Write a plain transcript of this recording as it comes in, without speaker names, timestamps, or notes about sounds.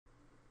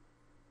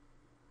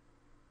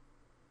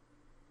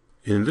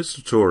In this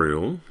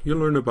tutorial, you'll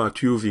learn about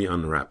UV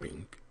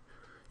unwrapping.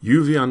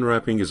 UV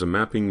unwrapping is a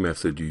mapping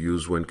method you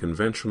use when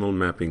conventional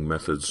mapping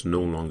methods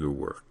no longer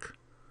work.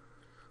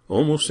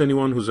 Almost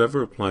anyone who's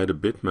ever applied a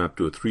bitmap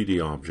to a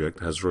 3D object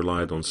has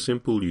relied on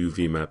simple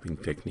UV mapping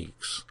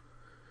techniques.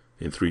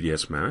 In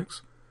 3ds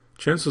Max,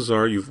 chances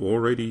are you've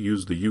already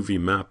used the UV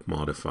map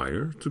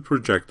modifier to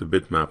project a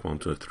bitmap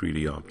onto a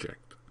 3D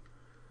object.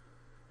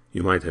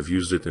 You might have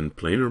used it in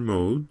planar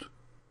mode,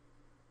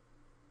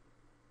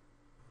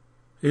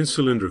 in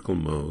cylindrical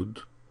mode,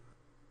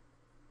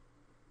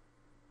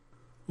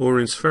 or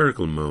in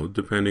spherical mode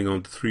depending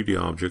on the 3D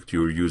object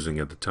you are using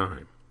at the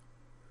time.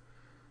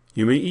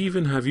 You may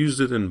even have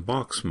used it in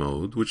box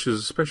mode, which is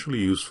especially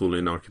useful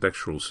in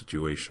architectural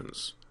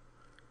situations.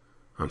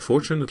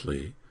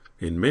 Unfortunately,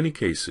 in many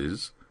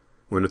cases,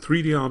 when a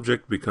 3D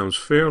object becomes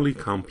fairly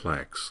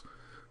complex,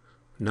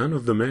 none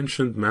of the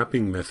mentioned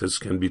mapping methods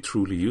can be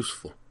truly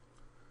useful.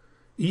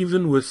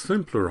 Even with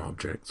simpler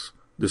objects,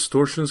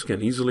 distortions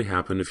can easily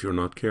happen if you're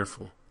not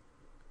careful.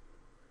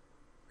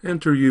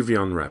 Enter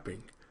UV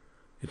unwrapping.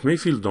 It may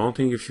feel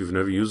daunting if you've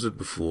never used it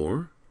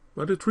before,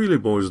 but it really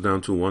boils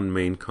down to one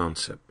main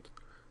concept.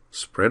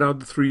 Spread out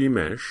the 3D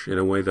mesh in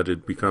a way that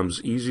it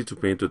becomes easy to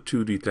paint a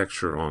 2D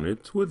texture on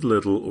it with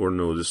little or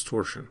no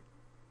distortion.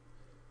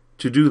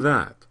 To do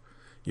that,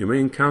 you may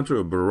encounter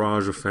a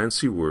barrage of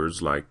fancy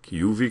words like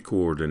UV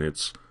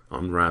coordinates,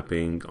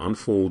 unwrapping,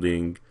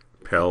 unfolding,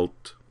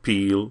 pelt,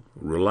 peel,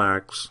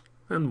 relax,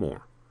 and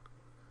more.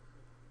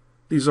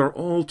 These are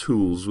all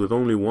tools with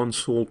only one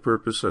sole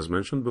purpose, as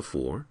mentioned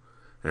before,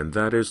 and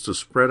that is to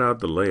spread out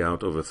the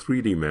layout of a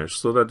 3D mesh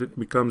so that it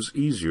becomes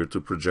easier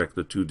to project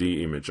the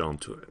 2D image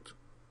onto it.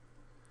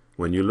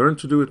 When you learn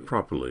to do it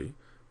properly,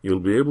 you'll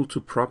be able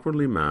to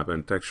properly map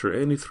and texture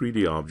any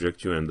 3D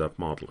object you end up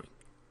modeling.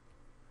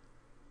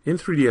 In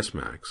 3ds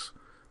Max,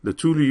 the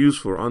tool you use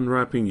for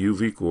unwrapping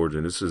UV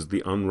coordinates is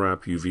the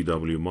Unwrap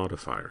UVW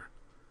modifier.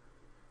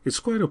 It's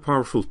quite a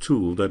powerful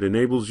tool that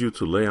enables you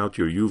to lay out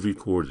your UV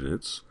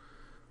coordinates,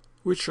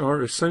 which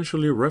are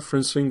essentially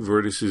referencing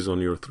vertices on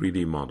your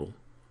 3D model.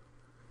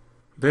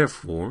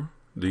 Therefore,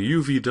 the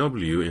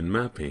UVW in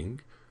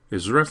mapping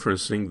is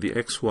referencing the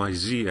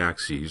XYZ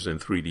axes in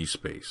 3D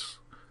space.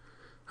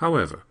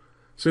 However,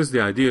 since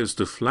the idea is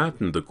to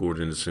flatten the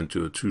coordinates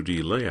into a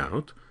 2D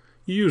layout,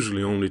 you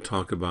usually only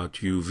talk about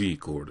UV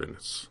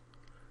coordinates.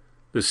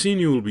 The scene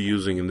you will be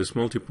using in this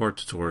multi-part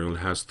tutorial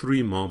has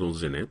 3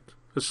 models in it,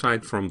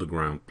 aside from the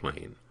ground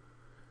plane.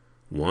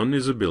 One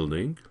is a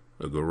building,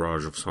 a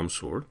garage of some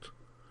sort.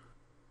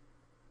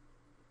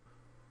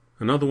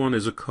 Another one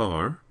is a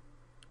car.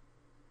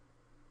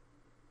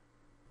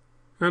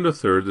 And a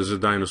third is a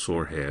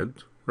dinosaur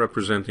head,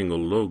 representing a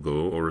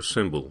logo or a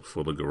symbol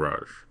for the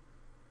garage.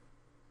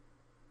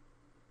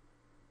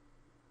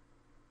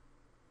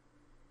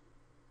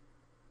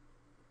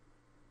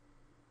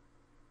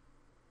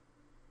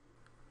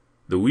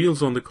 The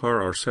wheels on the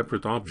car are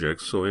separate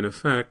objects, so in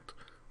effect,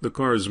 the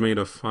car is made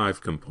of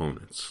 5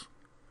 components.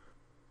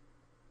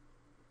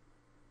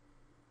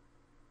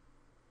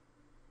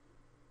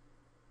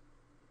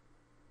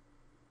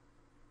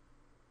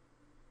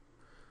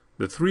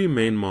 The 3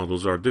 main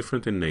models are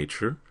different in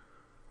nature.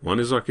 One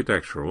is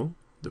architectural,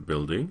 the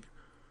building,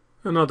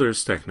 another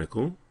is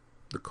technical,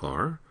 the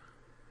car,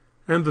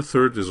 and the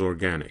third is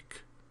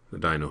organic, the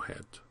dino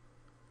head.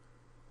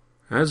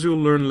 As you'll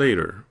learn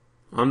later,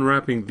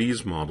 unwrapping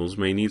these models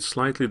may need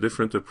slightly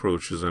different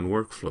approaches and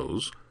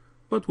workflows,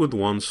 but with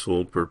one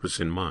sole purpose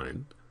in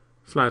mind,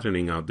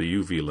 flattening out the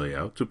UV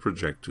layout to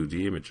project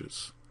 2D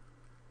images.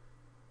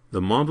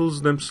 The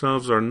models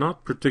themselves are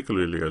not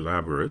particularly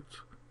elaborate,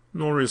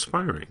 nor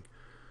inspiring.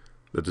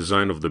 The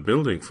design of the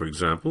building, for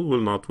example,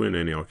 will not win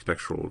any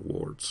architectural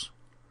awards.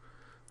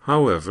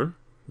 However,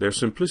 their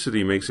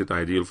simplicity makes it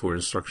ideal for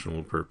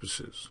instructional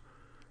purposes.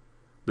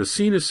 The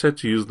scene is set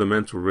to use the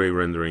mental ray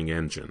rendering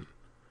engine.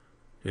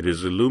 It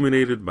is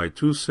illuminated by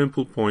 2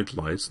 simple point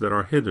lights that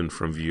are hidden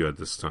from view at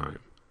this time.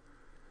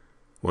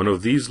 One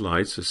of these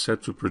lights is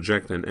set to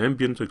project an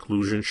ambient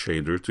occlusion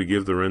shader to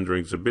give the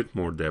renderings a bit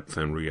more depth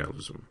and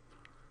realism.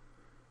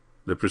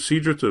 The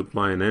procedure to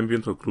apply an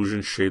ambient occlusion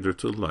shader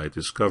to light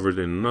is covered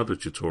in another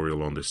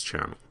tutorial on this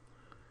channel.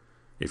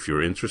 If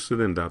you're interested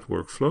in that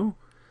workflow,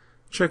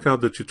 check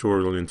out the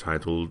tutorial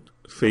entitled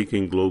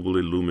Faking Global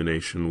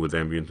Illumination with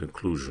Ambient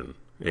Occlusion,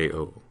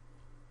 AO.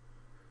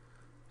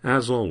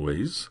 As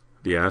always,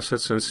 the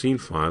assets and scene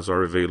files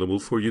are available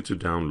for you to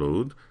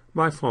download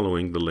by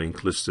following the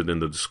link listed in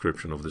the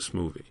description of this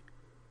movie.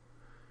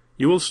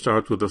 You will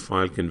start with a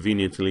file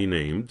conveniently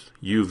named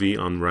UV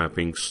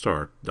Unwrapping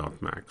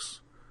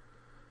Start.max.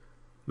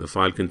 The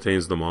file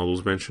contains the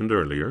models mentioned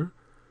earlier,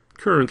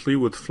 currently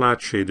with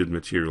flat shaded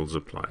materials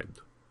applied.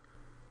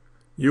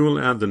 You will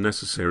add the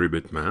necessary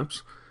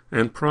bitmaps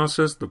and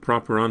process the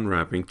proper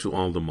unwrapping to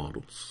all the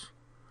models.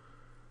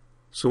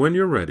 So when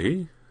you're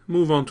ready,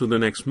 move on to the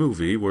next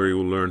movie where you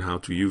will learn how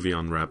to UV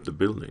unwrap the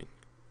building.